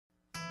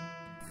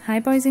Hi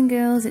boys and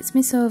girls, it's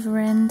Miss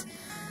Overend.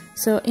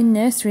 So in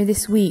nursery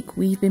this week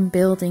we've been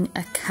building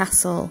a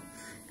castle,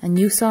 and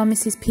you saw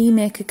Mrs P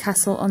make a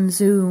castle on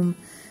Zoom.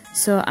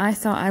 So I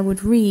thought I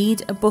would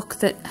read a book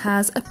that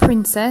has a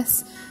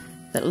princess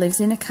that lives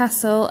in a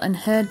castle, and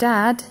her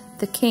dad,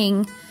 the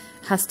king,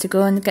 has to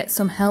go and get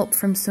some help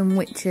from some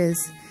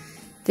witches.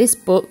 This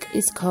book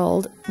is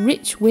called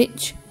Rich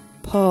Witch,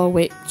 Poor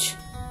Witch.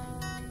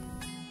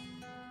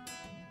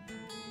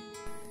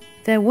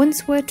 There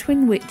once were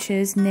twin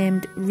witches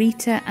named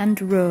Rita and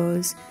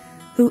Rose,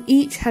 who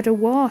each had a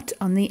wart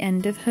on the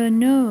end of her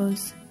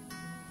nose.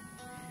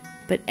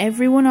 But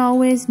everyone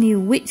always knew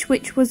which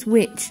witch was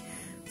which,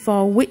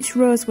 for which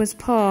Rose was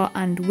poor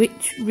and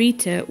which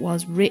Rita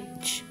was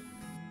rich.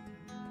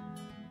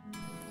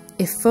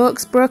 If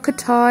folks broke a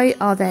toy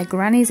or their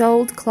granny's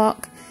old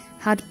clock,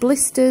 had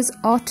blisters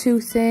or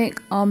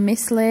toothache or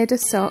mislaid a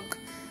sock,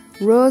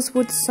 Rose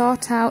would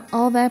sort out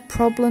all their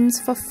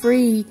problems for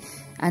free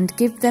and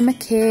give them a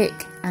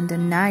cake and a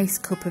nice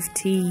cup of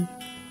tea.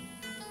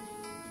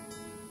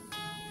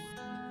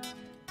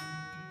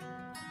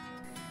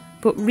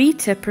 But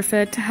Rita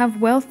preferred to have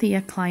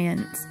wealthier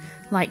clients,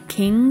 like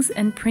kings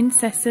and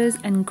princesses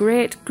and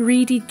great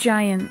greedy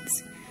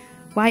giants.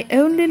 Why,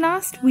 only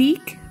last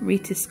week,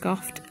 Rita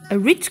scoffed, a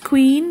rich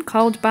queen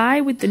called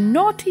by with the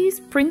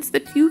naughtiest prince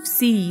that you've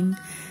seen.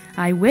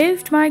 I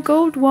waved my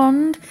gold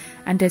wand,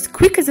 and as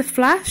quick as a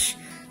flash,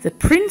 the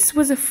prince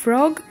was a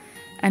frog,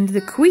 and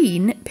the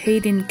queen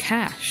paid in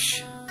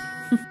cash.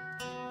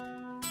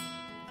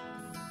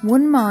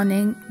 One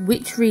morning,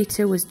 Witch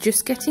Rita was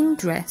just getting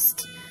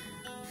dressed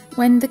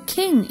when the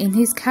king in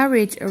his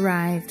carriage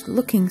arrived,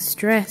 looking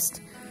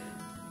stressed.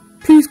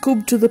 "Please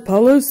come to the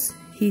palace,"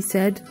 he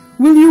said.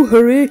 "Will you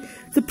hurry?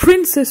 The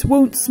princess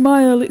won't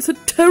smile, it's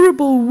a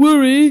terrible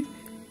worry."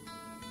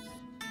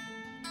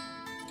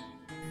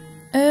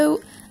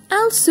 "Oh,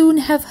 I'll soon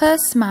have her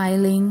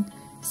smiling,"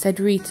 said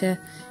Rita.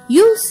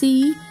 "You'll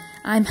see.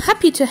 I'm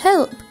happy to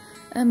help,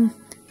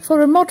 for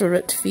a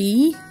moderate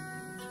fee."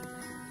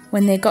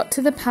 When they got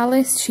to the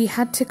palace, she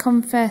had to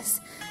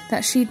confess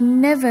that she'd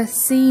never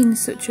seen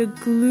such a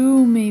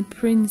gloomy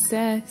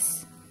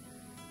princess.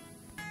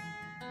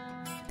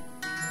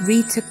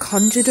 Rita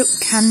conjured up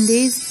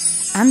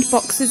candies and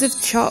boxes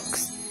of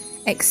chocks,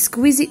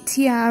 exquisite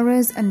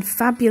tiaras and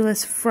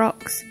fabulous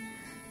frocks,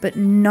 but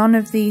none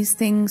of these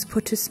things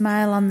put a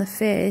smile on the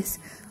face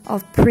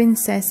of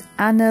Princess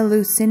Anna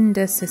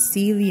Lucinda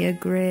Cecilia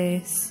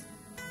Grace.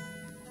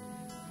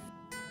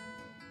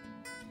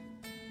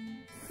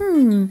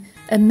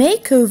 A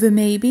makeover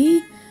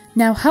maybe.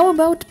 Now how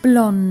about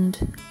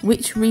blonde?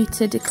 Witch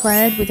Rita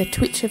declared with a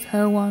twitch of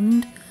her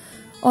wand.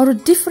 Or a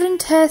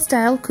different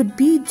hairstyle could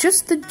be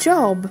just the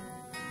job.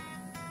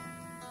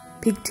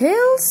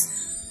 Pigtails?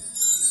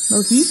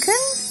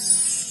 Mohican?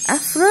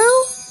 Afro?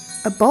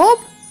 A bob?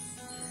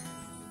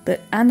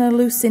 But Anna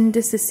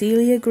Lucinda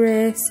Cecilia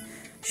Grace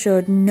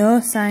showed no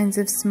signs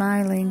of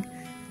smiling,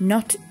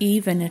 not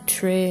even a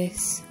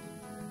trace.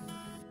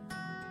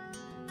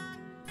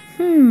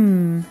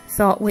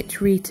 Thought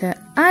Witch Rita,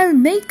 I'll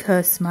make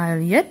her smile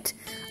yet.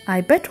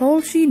 I bet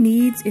all she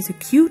needs is a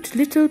cute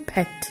little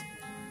pet.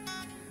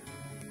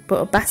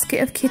 But a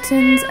basket of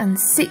kittens and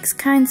 6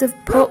 kinds of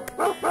pup,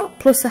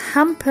 plus a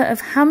hamper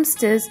of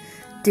hamsters,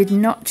 did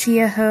not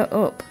cheer her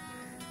up.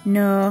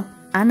 No,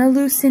 Anna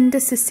Lucinda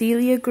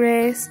Cecilia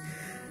Grace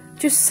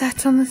just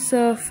sat on the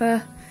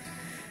sofa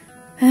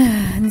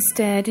and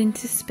stared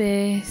into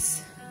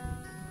space.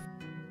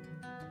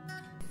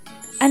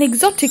 An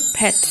exotic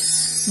pet,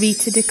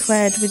 Rita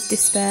declared with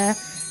despair,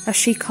 as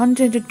she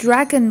conjured a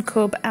dragon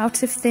cub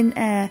out of thin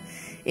air.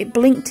 It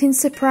blinked in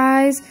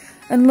surprise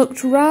and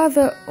looked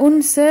rather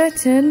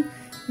uncertain.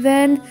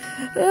 Then,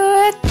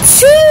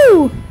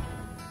 achoo!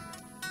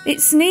 It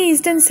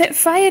sneezed and set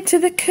fire to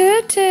the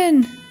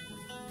curtain.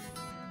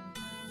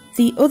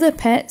 The other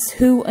pets,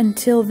 who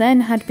until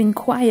then had been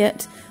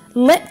quiet,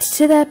 leapt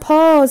to their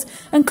paws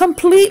and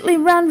completely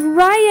ran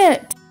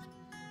riot.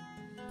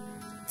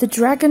 The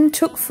dragon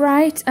took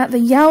fright at the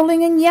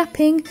yowling and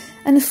yapping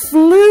and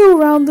flew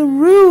round the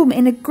room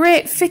in a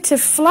great fit of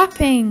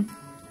flapping.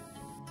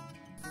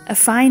 A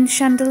fine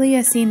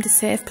chandelier seemed a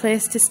safe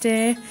place to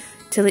stay,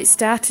 till it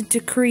started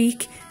to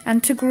creak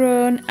and to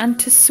groan and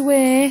to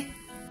sway.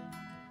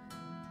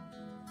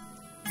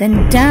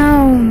 Then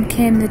down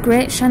came the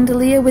great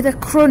chandelier with a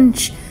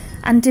crunch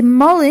and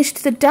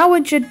demolished the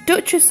Dowager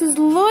Duchess's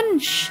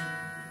lunch.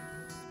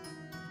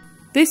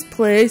 "This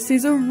place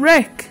is a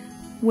wreck,"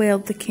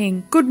 wailed the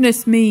king.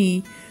 "Goodness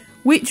me!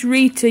 Witch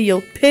Rita,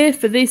 you'll pay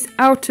for this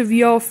out of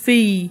your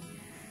fee."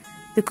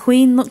 The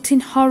queen looked in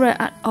horror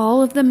at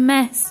all of the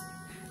mess,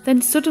 then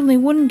suddenly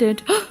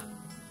wondered,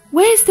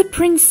 "Where's the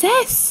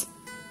princess?"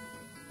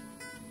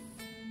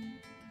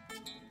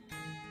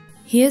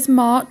 Here's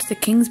Mort, the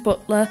king's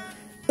butler.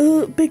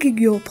 Begging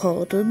your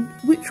pardon,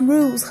 Witch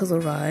Rose has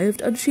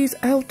arrived and she's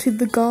out in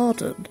the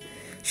garden.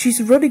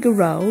 She's running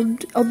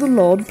around on the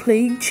lawn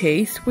playing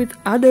chase with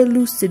Anna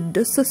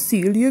Lucinda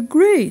Cecilia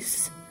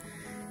Grace."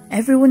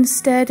 Everyone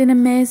stared in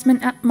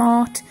amazement at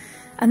Mort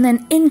and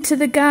then into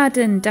the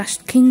garden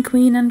dashed King,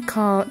 Queen and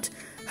Court.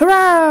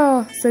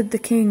 "Hurrah!" said the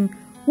King.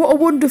 "What a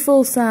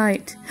wonderful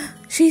sight!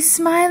 She's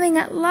smiling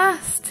at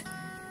last!"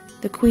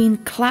 The Queen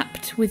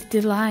clapped with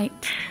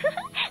delight.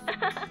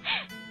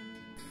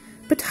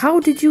 "But how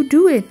did you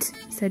do it?"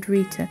 said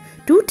Rita.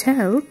 "Do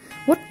tell.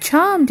 What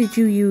charm did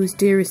you use,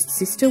 dearest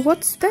sister?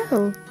 What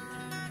spell?"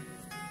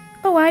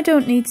 "Oh, I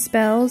don't need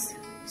spells,"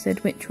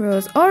 said Witch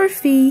Rose, "or a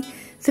fee.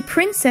 The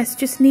princess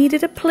just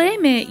needed a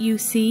playmate, you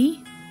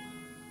see."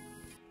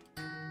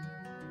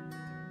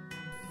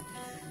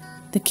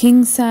 The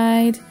King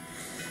sighed.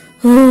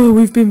 "Oh,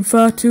 we've been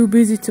far too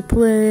busy to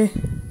play.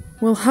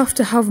 We'll have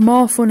to have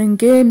more fun and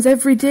games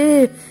every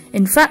day.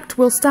 In fact,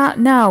 we'll start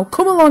now.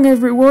 Come along,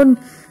 everyone.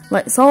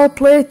 Let's all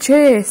play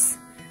chase."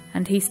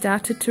 And he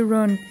started to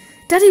run.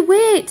 "Daddy,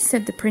 wait,"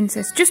 said the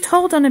princess. "Just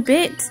hold on a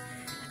bit.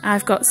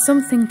 I've got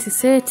something to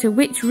say to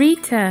Witch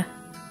Rita."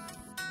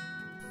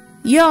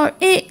 "You're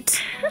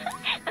it!"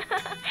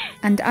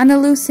 And Anna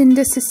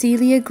Lucinda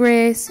Cecilia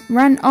Grace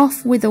ran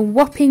off with a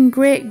whopping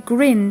great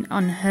grin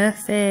on her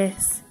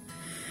face.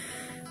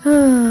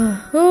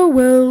 "Oh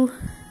well,"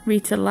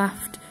 Rita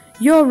laughed.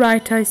 "You're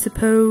right, I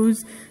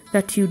suppose,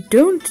 that you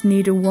don't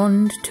need a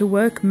wand to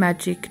work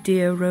magic,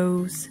 dear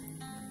Rose."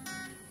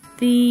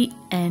 The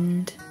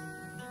end.